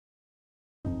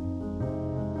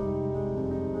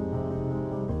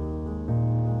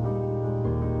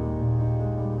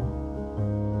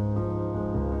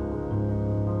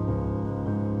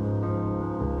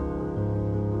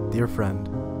dear friend,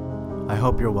 I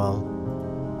hope you're well.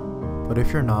 But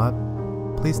if you're not,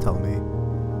 please tell me.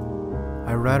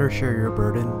 I'd rather share your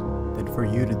burden than for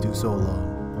you to do so alone.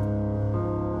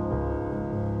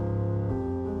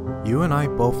 You and I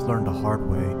both learned the hard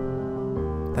way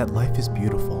that life is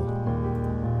beautiful.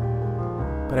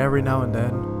 But every now and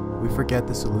then, we forget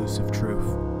this elusive truth.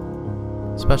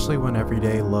 Especially when every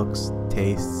day looks,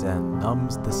 tastes, and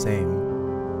numbs the same,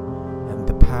 and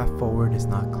the path forward is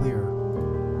not clear.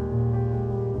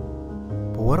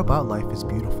 But what about life is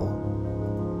beautiful?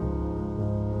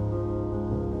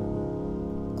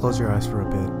 Close your eyes for a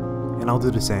bit, and I'll do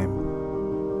the same.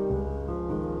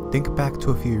 Think back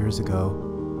to a few years ago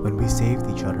when we saved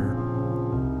each other.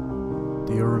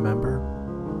 Do you remember?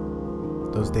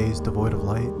 Those days devoid of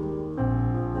light?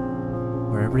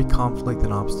 Where every conflict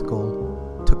and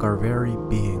obstacle took our very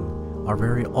being, our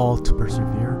very all to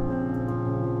persevere?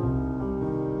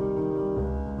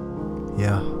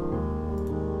 Yeah.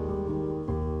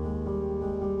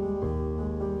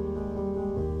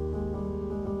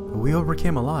 But we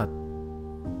overcame a lot,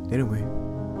 didn't we?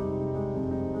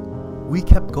 We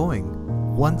kept going,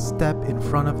 one step in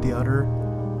front of the other,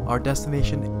 our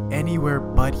destination anywhere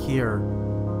but here.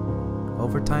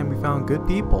 Over time we found good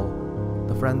people,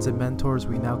 the friends and mentors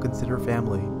we now consider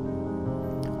family.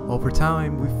 Over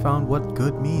time we found what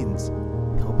good means,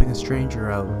 helping a stranger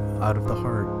out of the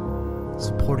heart,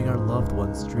 supporting our loved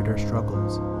ones through their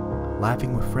struggles,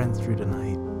 laughing with friends through the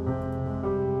night.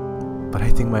 But I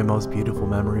think my most beautiful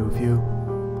memory with you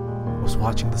was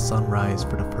watching the sun rise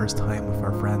for the first time with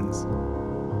our friends.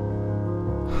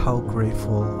 How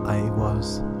grateful I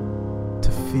was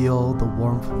to feel the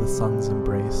warmth of the sun's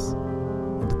embrace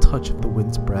and the touch of the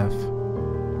wind's breath.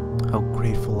 How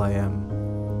grateful I am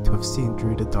to have seen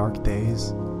through the dark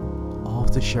days, all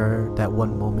to share that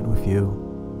one moment with you.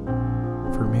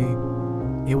 For me,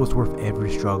 it was worth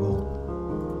every struggle.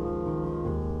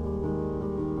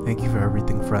 Thank you for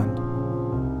everything, friend.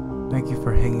 Thank you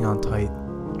for hanging on tight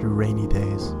through rainy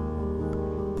days.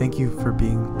 Thank you for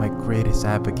being my greatest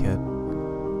advocate.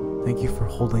 Thank you for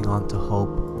holding on to hope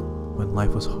when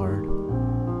life was hard.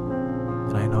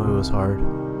 And I know it was hard.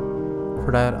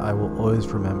 For that, I will always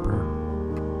remember.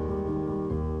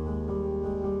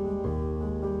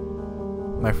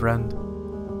 My friend,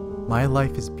 my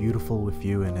life is beautiful with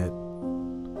you in it,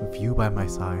 with you by my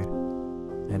side.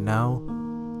 And now,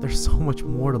 there's so much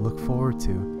more to look forward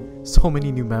to, so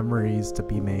many new memories to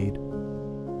be made.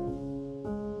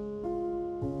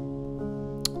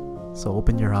 So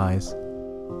open your eyes,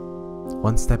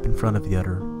 one step in front of the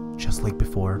other, just like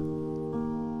before,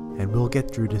 and we'll get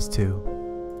through this too.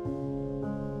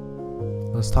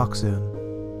 Let's talk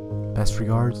soon. Best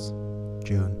regards,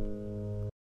 June.